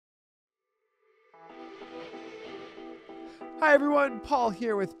Hi everyone, Paul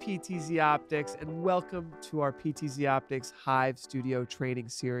here with PTZOptics, and welcome to our PTZOptics Hive Studio training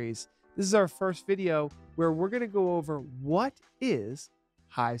series. This is our first video where we're going to go over what is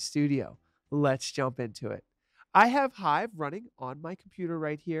Hive Studio. Let's jump into it. I have Hive running on my computer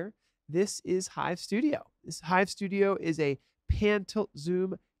right here. This is Hive Studio. This Hive Studio is a pan-tilt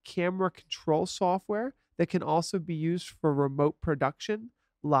zoom camera control software that can also be used for remote production,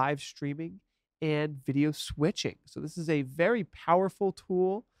 live streaming, and video switching. So this is a very powerful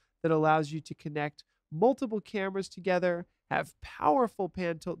tool that allows you to connect multiple cameras together, have powerful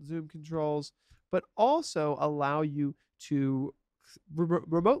pan tilt zoom controls, but also allow you to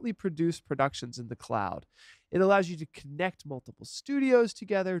remotely produce productions in the cloud. It allows you to connect multiple studios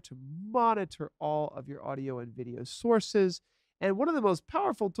together to monitor all of your audio and video sources. And one of the most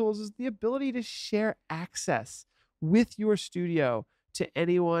powerful tools is the ability to share access with your studio to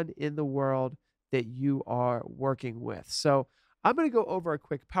anyone in the world that you are working with. So I'm going to go over a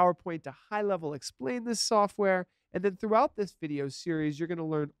quick PowerPoint to high level explain this software. And then throughout this video series, you're going to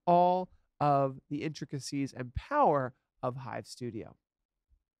learn all of the intricacies and power of Hive Studio.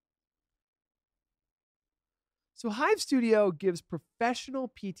 So Hive Studio gives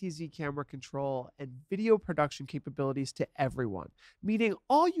professional PTZ camera control and video production capabilities to everyone, meaning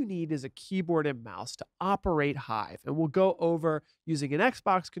all you need is a keyboard and mouse to operate Hive. And we'll go over using an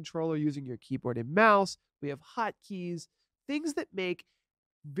Xbox controller, using your keyboard and mouse. We have hotkeys, things that make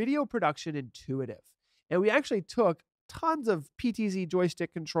video production intuitive. And we actually took tons of PTZ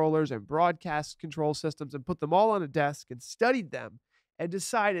joystick controllers and broadcast control systems and put them all on a desk and studied them and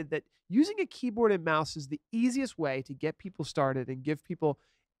decided that using a keyboard and mouse is the easiest way to get people started and give people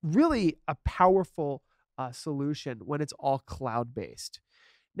really a powerful solution when it's all cloud-based.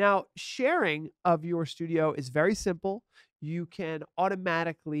 Now, sharing of your studio is very simple. You can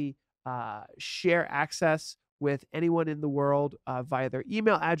automatically share access with anyone in the world via their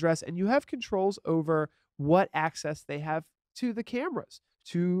email address, and you have controls over what access they have to the cameras,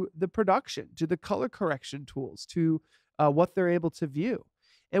 to the production, to the color correction tools, to what they're able to view.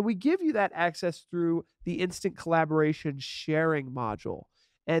 And we give you that access through the instant collaboration sharing module.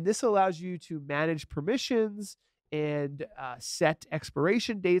 And this allows you to manage permissions and set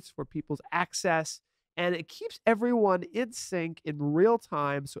expiration dates for people's access. And it keeps everyone in sync in real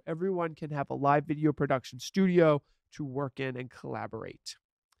time so everyone can have a live video production studio to work in and collaborate.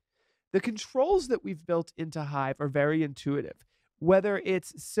 The controls that we've built into Hive are very intuitive. Whether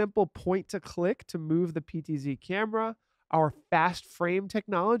it's simple point to click to move the PTZ camera, our fast frame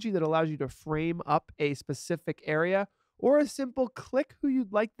technology that allows you to frame up a specific area, or a simple click who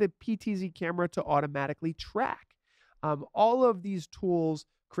you'd like the PTZ camera to automatically track. All of these tools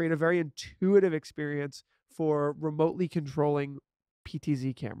create a very intuitive experience for remotely controlling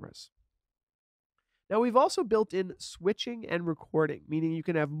PTZ cameras. Now, we've also built in switching and recording, meaning you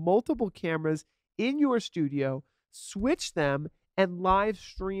can have multiple cameras in your studio, switch them, and live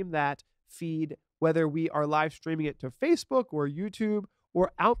stream that feed, whether we are live streaming it to Facebook or YouTube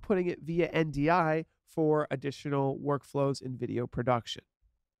or outputting it via NDI for additional workflows in video production.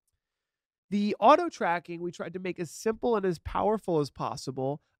 The auto tracking we tried to make as simple and as powerful as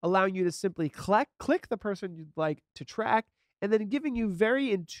possible, allowing you to simply click the person you'd like to track, and then giving you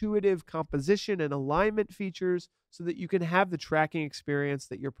very intuitive composition and alignment features so that you can have the tracking experience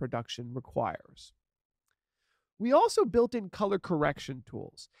that your production requires. We also built in color correction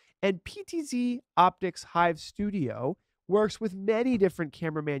tools, and PTZOptics Hive Studio works with many different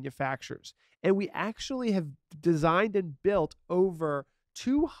camera manufacturers, and we actually have designed and built over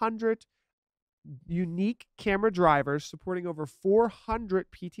 200 unique camera drivers supporting over 400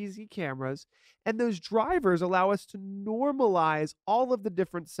 PTZ cameras, and those drivers allow us to normalize all of the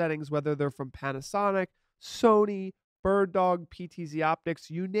different settings, whether they're from Panasonic, Sony, BirdDog,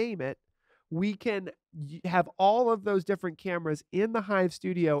 PTZOptics, you name it. We can have all of those different cameras in the Hive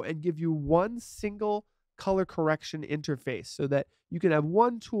Studio and give you one single color correction interface so that you can have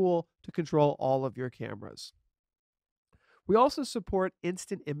one tool to control all of your cameras. We also support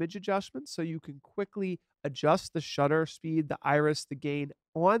instant image adjustments, so you can quickly adjust the shutter speed, the iris, the gain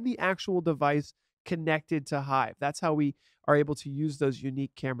on the actual device connected to Hive. That's how we are able to use those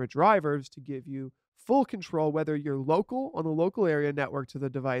unique camera drivers to give you full control, whether you're local on the local area network to the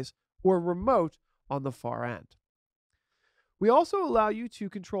device or remote on the far end. We also allow you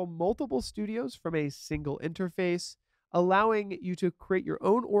to control multiple studios from a single interface, allowing you to create your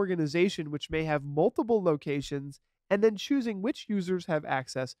own organization which may have multiple locations, and then choosing which users have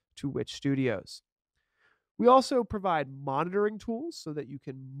access to which studios. We also provide monitoring tools so that you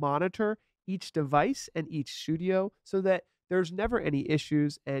can monitor each device and each studio so that there's never any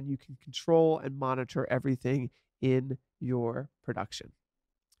issues and you can control and monitor everything in your production.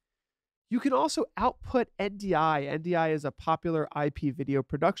 You can also output NDI. NDI is a popular IP video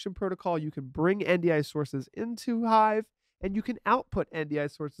production protocol. You can bring NDI sources into Hive, and you can output NDI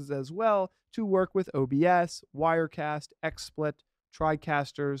sources as well to work with OBS, Wirecast, XSplit,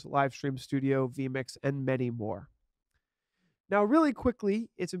 TriCasters, Livestream Studio, vmix, and many more. Now, really quickly,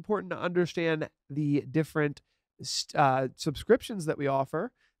 it's important to understand the different subscriptions that we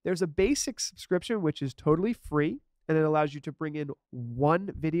offer. There's a basic subscription, which is totally free, and it allows you to bring in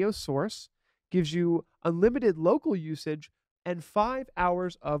one video source, gives you unlimited local usage, and 5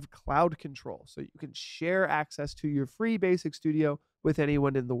 hours of cloud control. So you can share access to your free basic studio with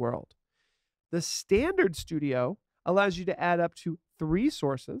anyone in the world. The standard studio allows you to add up to 3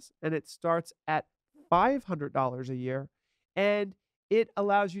 sources, and it starts at $500 a year, and it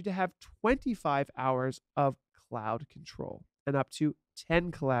allows you to have 25 hours of cloud control and up to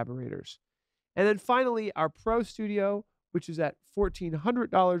 10 collaborators. And then finally, our Pro Studio, which is at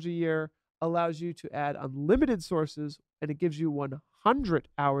 $1,400 a year, allows you to add unlimited sources, and it gives you 100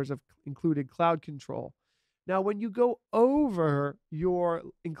 hours of included cloud control. Now, when you go over your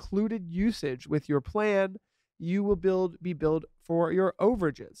included usage with your plan, you will be billed for your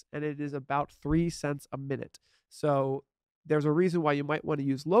overages, and it is about 3 cents a minute. So there's a reason why you might want to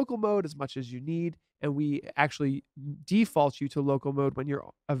use local mode as much as you need, and we actually default you to local mode when you're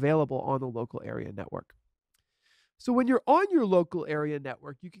available on the local area network. So when you're on your local area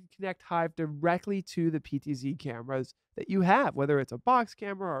network, you can connect Hive directly to the PTZ cameras that you have, whether it's a box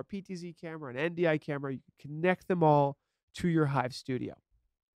camera or a PTZ camera, an NDI camera. You can connect them all to your Hive Studio.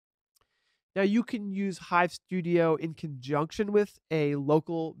 Now, you can use Hive Studio in conjunction with a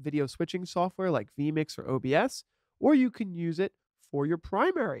local video switching software like vmix or OBS, or you can use it for your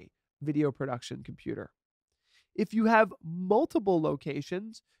primary video production computer. If you have multiple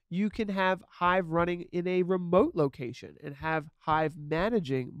locations, you can have Hive running in a remote location and have Hive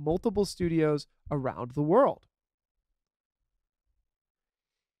managing multiple studios around the world.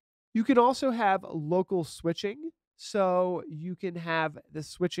 You can also have local switching. So you can have the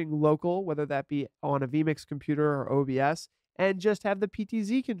switching local, whether that be on a vmix computer or OBS, and just have the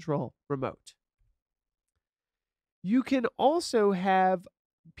PTZ control remote. You can also have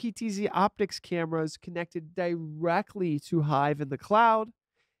PTZOptics cameras connected directly to Hive in the cloud,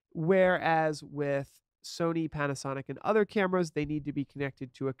 whereas with Sony, Panasonic, and other cameras, they need to be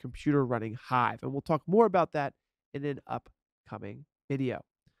connected to a computer running Hive. And we'll talk more about that in an upcoming video.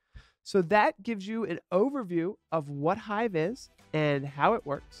 So that gives you an overview of what Hive is and how it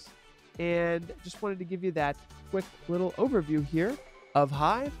works. And just wanted to give you that quick little overview here of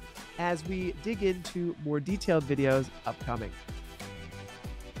Hive as we dig into more detailed videos upcoming.